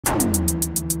Hey,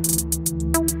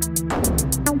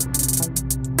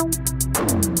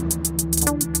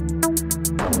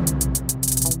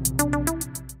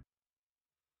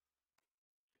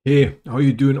 how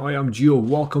you doing? I am Gio.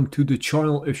 Welcome to the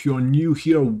channel. If you're new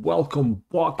here, welcome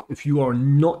back. If you are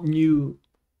not new,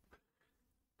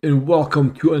 and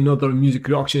welcome to another music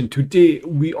reaction. Today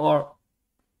we are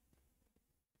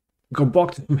going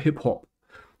back to some hip hop.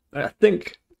 I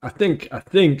think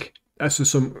this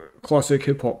is some classic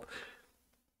hip hop.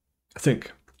 I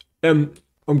think. I'm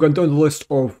going down the list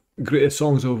of greatest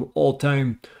songs of all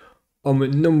time. I'm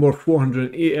at number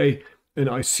 480. And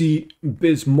I see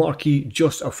Biz Markie,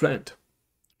 Just a Friend.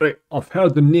 Right, I've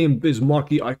heard the name Biz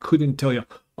Markie, I couldn't tell you.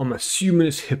 I'm assuming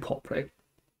it's hip hop, right?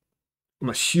 I'm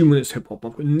assuming it's hip hop.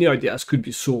 I've got no idea. This could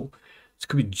be soul. This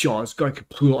could be jazz. Guy could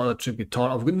play electric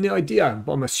guitar. I've got no idea,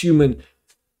 but I'm assuming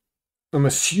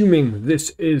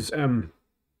this is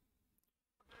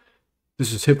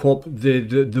hip hop. The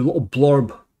little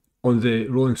blurb on the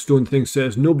Rolling Stone thing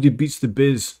says nobody beats the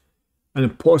Biz. An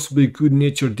impossibly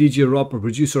good-natured DJ, rapper,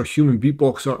 producer, human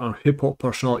beatboxer, and hip-hop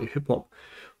personality. Hip-hop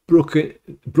broke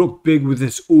big with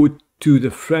this ode to the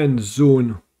friend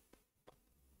zone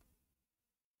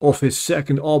of his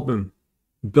second album,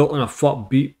 built on a fat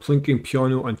beat, plinking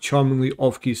piano, and charmingly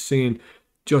off-key singing.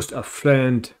 Just a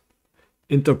Friend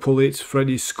interpolates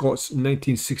Freddie Scott's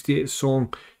 1968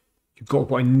 song, You Got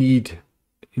What I Need,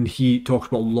 and he talks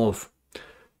about love.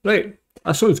 Right.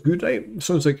 That sounds good, right? It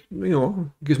sounds like, you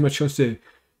know, gives me a chance to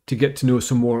get to know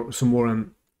some more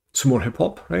hip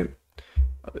hop, right?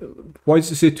 Why does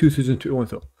it say 2021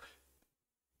 though?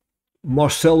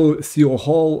 Marcel Theo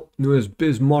Hall, known as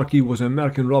Biz Markie, was an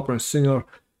American rapper and singer.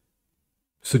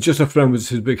 So Just a Friend was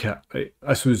his big hit, right?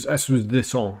 This was the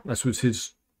song. This was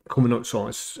his coming out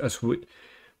song. That's what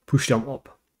pushed him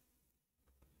up.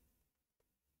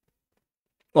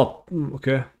 Oh,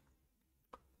 okay.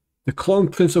 The Clown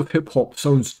Prince of Hip Hop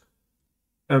sounds,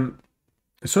 it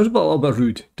sounds a little bit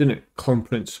rude, didn't it? Clown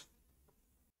Prince.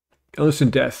 Illness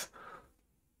and death.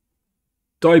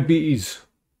 Diabetes.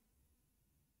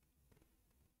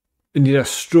 And he had a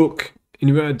stroke, and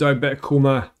he went into a diabetic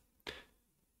coma,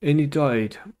 and he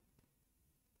died.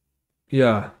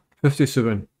 Yeah,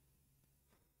 57.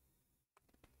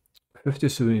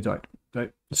 57 he died.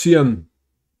 Right. See,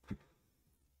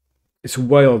 it's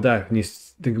wild that when you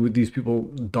think about these people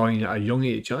dying at a young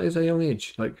age. That is a young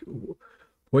age. Like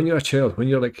when you're a child, when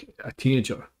you're like a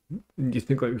teenager, you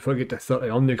think like if I get to 30,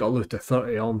 I'm not gonna live to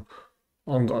 30. I'm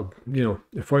gonna, you know,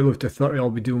 if I live to 30, I'll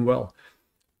be doing well.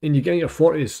 And you get in your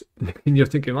 40s and you're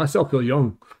thinking, I still feel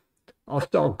young. I've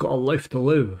still got a life to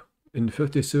live. And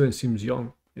 57 seems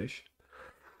young-ish.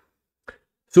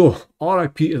 So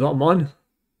R.I.P. to that man.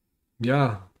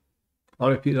 Yeah,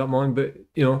 R.I.P. to that man. But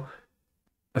you know,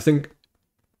 I think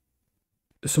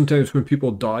sometimes when people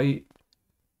die,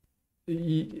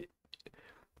 you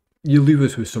leave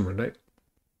us with someone, right?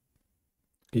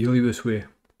 You leave us with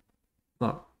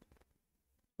that.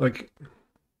 Like,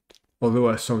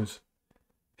 although that sounds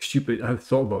stupid, I've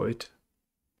thought about it.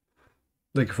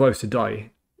 Like, if I was to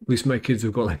die, at least my kids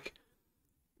have got like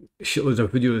shitloads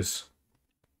of videos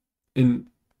in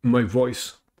my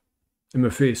voice, in my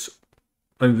face,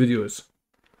 and videos.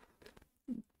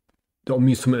 That'll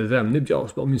mean something to them. Nobody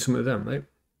else, but it'll mean something to them, right?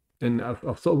 And I've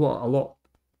thought about it a lot.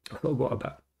 I've thought about it a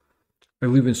bit.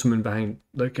 Like leaving someone behind.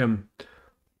 Like,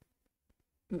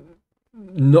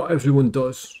 not everyone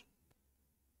does.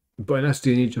 But in this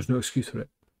day and age, there's no excuse for it.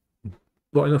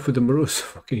 But enough with the morose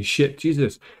fucking shit,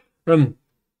 Jesus. So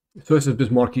this is Biz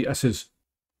Markie. This is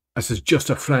Just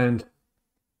a Friend.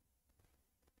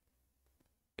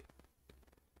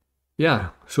 Yeah,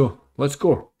 so let's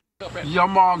go. Your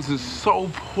mom's is so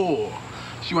poor.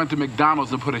 She went to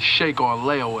McDonald's and put a shake on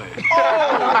layaway.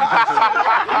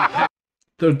 Oh.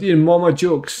 They're doing mama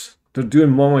jokes. They're doing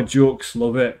mama jokes.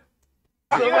 Love it.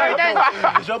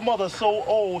 Is your mother so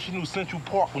old she knew Central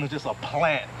Park when it's just a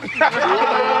plant?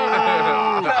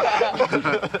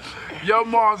 Your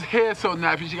mom's hair so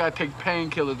nappy she gotta take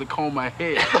painkillers to comb her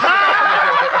hair.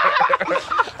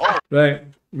 Right,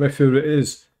 my favourite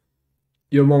is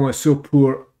your mama is so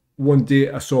poor. One day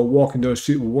I saw her walking down the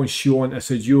street with one shoe on. I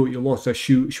said, yo, you lost a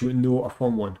shoe. She went, no, I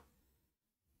found one.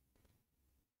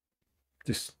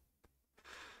 Just.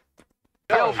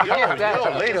 Yo, forget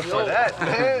that. Later for that,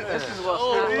 man. This is what's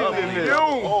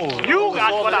you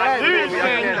got what I need.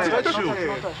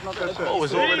 Oh,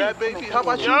 it's over that, baby? How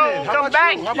about you then? Come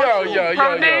back.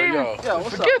 Yo.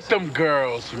 Forget them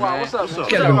girls, man. What's up?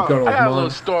 Get them girls, I got a man. little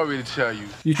story to tell you.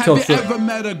 You Have tell you so. ever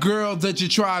met a girl that you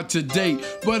tried to date,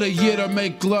 but a year to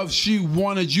make love she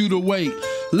wanted you to wait?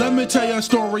 Let me tell you a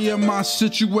story of my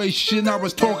situation. I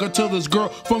was talking to this girl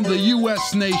from the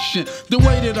US nation. The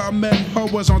way that I met her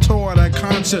was on tour at a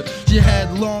concert. She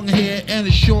had long hair and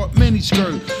a short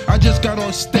miniskirt. I just got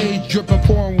on stage dripping,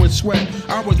 pouring with sweat.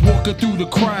 I was walking through the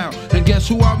crowd, and guess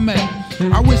who I met?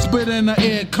 I whispered in her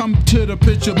ear, come to the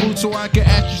picture booth so I can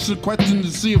ask you some questions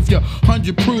to see if you're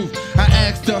 100 proof. I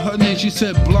asked her name, she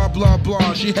said blah blah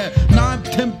blah. She had 9,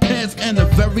 10 pants and a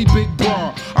very big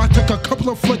bra. I took a couple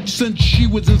of flicks and she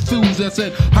was enthused. I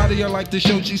said, how do you like the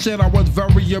show? She said I was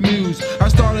very amused. I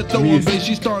started throwing bass,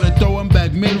 she started throwing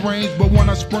back mid-range. But when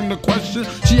I sprung the question,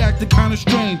 she acted kind of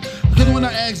strange. Because when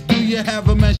I asked, do you have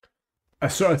a man? I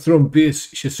started throwing bass,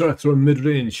 she started throwing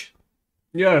mid-range.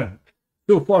 Yeah,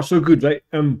 so far so good, right?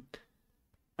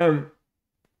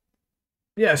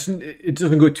 Yes, it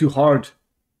doesn't go too hard.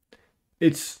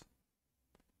 It's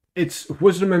what's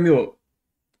it remind me of?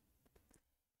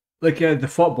 Like the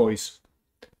Fat Boys,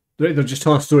 right? They're just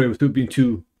telling a story without being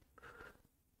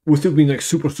like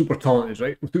super talented,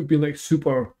 right? Without being like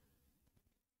super.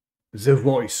 The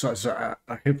voice, that's a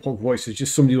hip hop voice. It's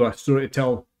just somebody with a story to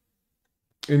tell,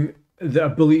 and the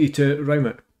ability to rhyme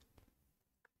it.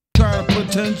 Try to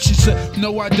pretend, she said,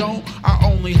 no I don't, I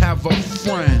only have a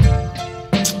friend.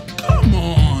 Come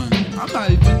on, I'm not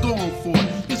even going for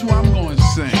it. This is what I'm going to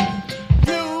sing.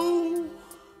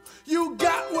 You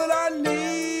got what I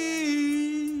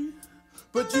need,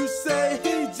 but you say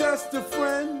he's just a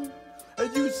friend,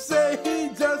 and you say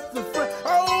he's just a friend.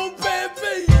 Oh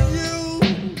baby, you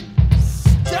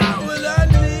got what I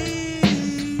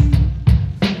need,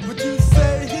 but you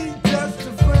say he's just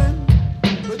a friend,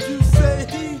 but you say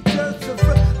he's just a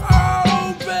friend.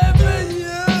 Oh baby,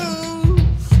 you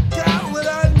got what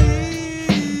I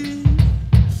need,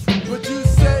 but you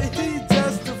say he's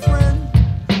just a friend,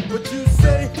 but you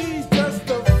say he's just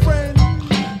a friend.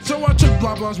 So I took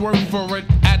blah blah's word for it.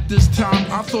 At this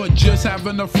time, I thought just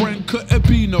having a friend couldn't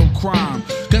be no crime.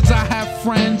 Cause I have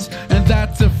friends, and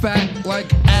that's a fact,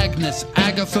 like Agnes,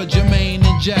 Agatha, Jermaine,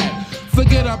 and Jack.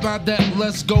 Forget about that,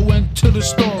 let's go into the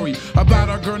story about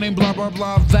a girl named blah blah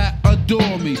blah that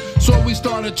adore me. So we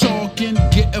started talking,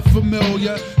 getting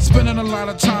familiar, spending a lot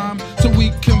of time so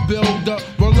we can build a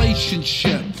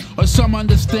relationship or some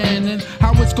understanding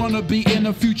how it's gonna be in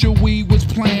the future. We was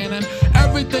planning,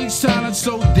 everything sounded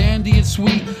so dandy and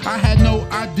sweet. I had no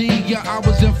idea I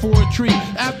was in for a treat.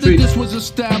 After this was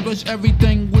established,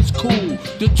 everything was cool.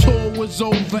 The tour was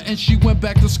over and she went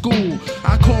back to school.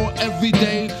 I called every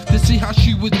day to see how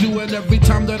she was doing. Every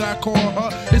time that I called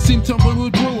her, it seemed something was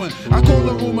brewing. I called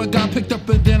the room, I got picked up,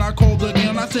 and then I called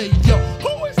again. I said, yo,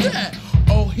 who is that?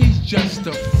 Oh, he's just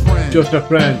a friend. Just a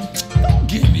friend. Don't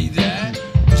give me that.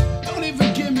 Don't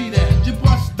even give me that. Just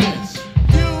bust this.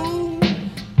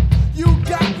 You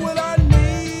got what I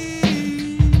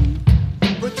need,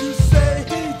 but you say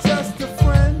he's just a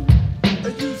friend,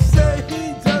 and you say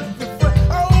he's just a friend.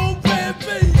 Oh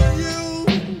baby, you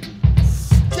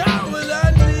got what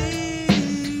I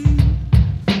need,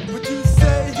 but you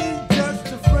say he's just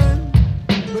a friend,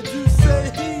 but you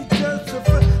say he's just a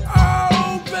friend.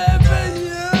 Oh baby,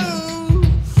 you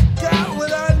got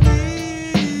what I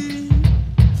need,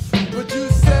 but you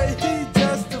say he's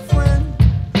just a friend,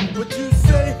 but you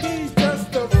say he's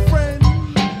just a friend.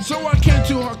 So I came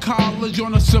to her college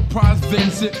on a surprise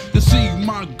visit to see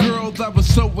my girl that was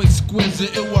so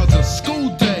exquisite. It was a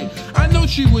school day, I know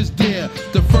she was there,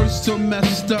 the first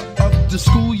semester of the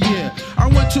school year. I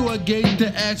went to a gate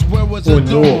to ask where was the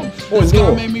dorm. This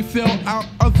guy made me fill out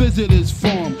a visitor's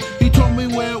form. He told me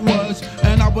where it was,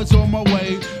 and I was on my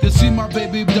way to see my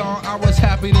baby doll. I was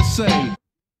happy to say.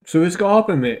 So this got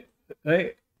happened, mate.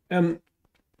 Right?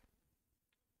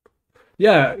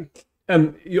 Yeah.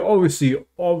 He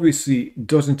obviously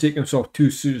doesn't take himself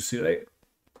too seriously, right?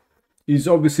 He's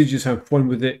obviously just having fun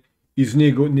with it. He's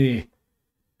not got no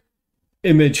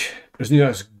image. There's no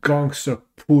this gangster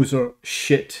poser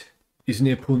shit. He's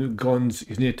not pulling out guns.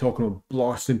 He's not talking about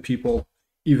blasting people.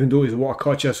 Even though he's want to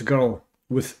catch this girl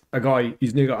with a guy,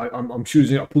 he's not got. I'm sure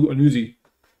he's not pull out an Uzi.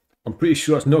 I'm pretty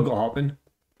sure that's not gonna happen.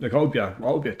 Like that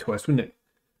would be a twist, wouldn't it?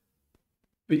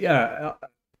 But yeah,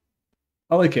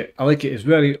 I like it. I like it. It's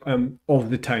very of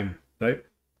the time, right?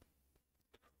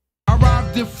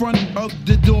 Arrived in front of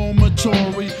the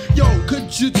dormitory. Yo,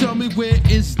 could you tell me where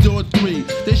is door 3?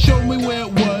 They showed me where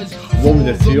it was. For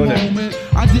the moment,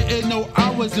 I didn't know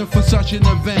I was in for such an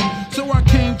event. So I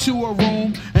came to a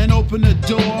room and opened the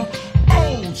door.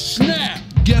 Oh snap!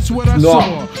 Guess what I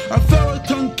saw? A fella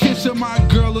tongue kissing my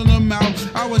girl in the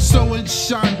mouth. I was so in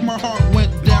shock, my heart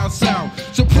went down south.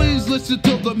 So please listen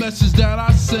to the message that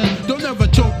I sent. Don't ever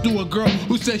talk to a girl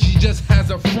who says she just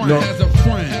has a friend, has a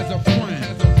friend, has a friend,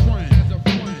 has a friend, has a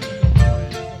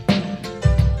friend.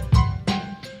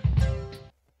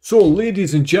 So,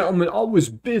 ladies and gentlemen, I was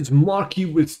Biz Markie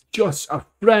with Just a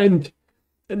Friend.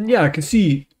 And yeah, I can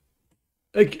see,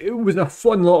 like, it was a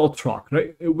fun little track,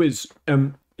 right? It was,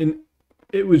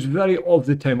 it was very of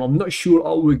the time. I'm not sure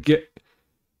I would get,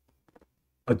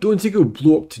 I don't think it would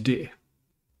blow up today,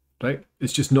 right?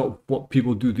 It's just not what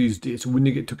people do these days. It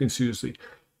wouldn't get taken seriously.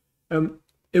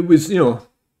 It was, you know,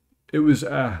 it was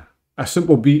a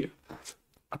simple beat,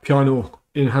 a piano,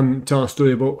 in him telling a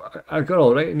story about a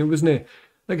girl, right? And it wasn't,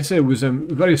 like I said, it was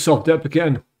very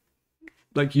self-deprecating.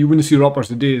 Like, you wouldn't see rappers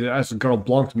today that as a girl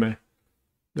blanked me.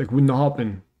 Like, wouldn't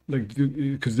happen. Like,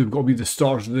 because they've got to be the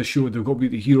stars of the show, they've got to be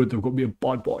the hero, they've got to be a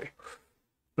bad boy,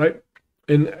 right?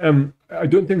 And I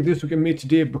don't think this will get made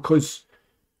today because,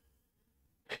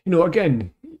 you know,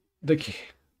 again,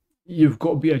 like, you've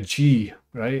got to be a G,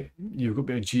 right? You've got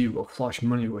to be a G, you've got to flash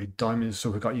money, you've got to diamonds and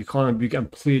stuff like that. You can't be getting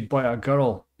played by a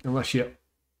girl unless you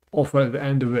offer at the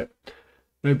end of it.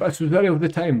 Right? But this was very of the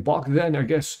time. Back then, I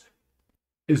guess,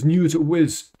 as new as it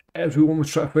was, everyone was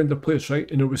trying to find their place,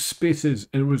 right? And there was spaces,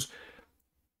 and it was,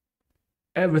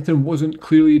 everything wasn't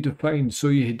clearly defined, so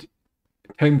you had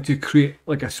time to create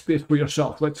like a space for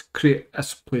yourself. Let's create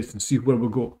this place and see where we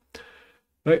go.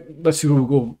 Right? Let's see where we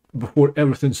go before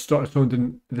everything starts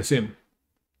sounding the same,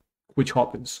 which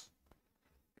happens.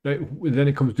 Right? Then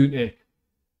it comes down to,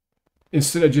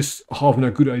 instead of just having a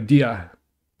good idea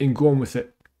and going with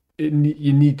it, you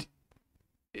need,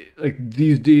 like,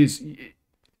 these days,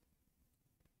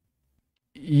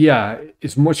 yeah,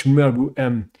 it's much more about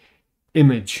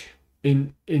image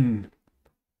in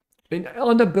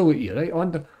on ability, right?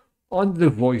 On the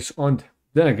voice, on,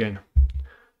 then again,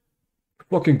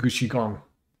 fucking Gucci gang.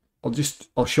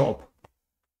 I'll shut up.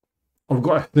 I've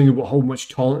got a thing about how much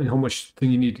talent and how much thing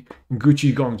you need, and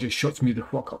Gucci gang just shuts me the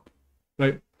fuck up,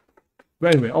 right?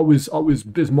 But anyway, I was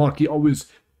Biz Markie, I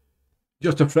was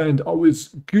Just a Friend, I was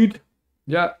good.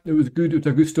 Yeah, it was good, it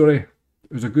was a good story.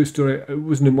 It was a good story, it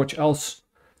wasn't much else.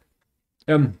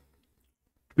 But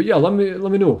yeah, let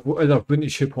me know what other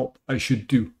vintage hip hop I should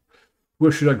do.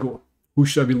 Where should I go? Who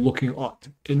should I be looking at?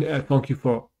 And thank you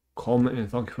for commenting,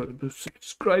 thank you for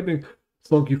subscribing,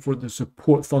 thank you for the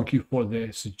support, thank you for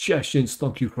the suggestions,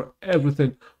 thank you for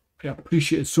everything. I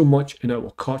appreciate it so much, and I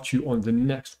will catch you on the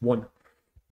next one.